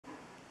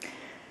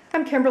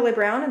I'm Kimberly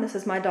Brown and this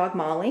is my dog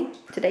Molly.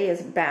 Today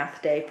is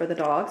bath day for the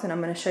dogs and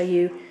I'm going to show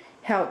you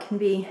how it can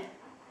be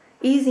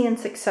easy and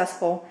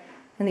successful.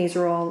 And these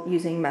are all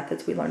using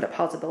methods we learned at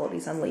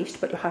Possibilities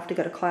Unleashed, but you'll have to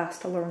go to class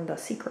to learn the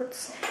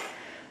secrets.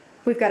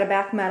 We've got a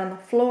bath mat on the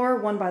floor,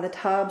 one by the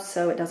tub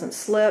so it doesn't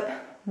slip.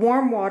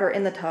 Warm water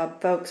in the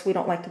tub, folks. We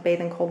don't like to bathe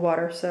in cold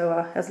water,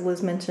 so as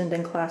Liz mentioned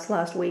in class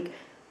last week,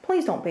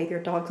 please don't bathe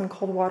your dogs in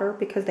cold water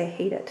because they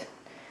hate it.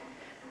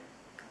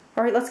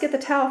 All right, let's get the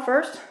towel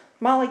first.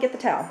 Molly, get the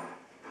towel.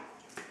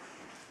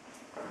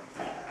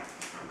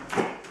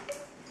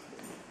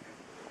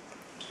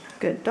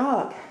 Good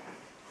dog.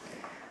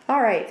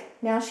 All right,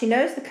 now she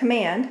knows the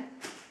command.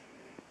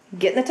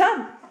 Get in the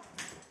tub.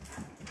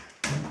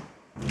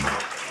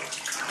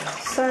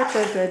 Such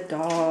a good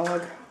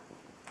dog.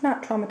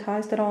 Not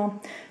traumatized at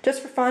all.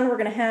 Just for fun, we're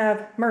gonna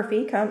have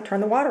Murphy come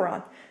turn the water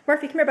on.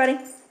 Murphy, come here, buddy.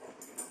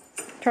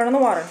 Turn on the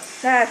water.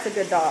 That's a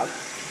good dog.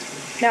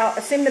 Now,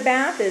 assume the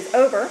bath is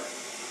over.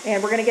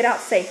 And we're going to get out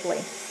safely.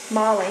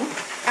 Molly,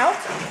 out.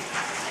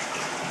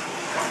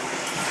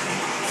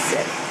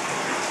 Sit.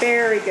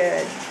 Very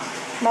good.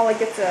 Molly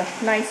gets a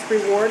nice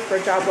reward for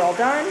a job well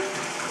done.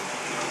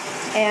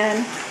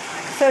 And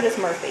so does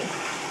Murphy.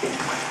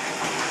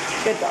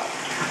 Good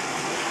dog.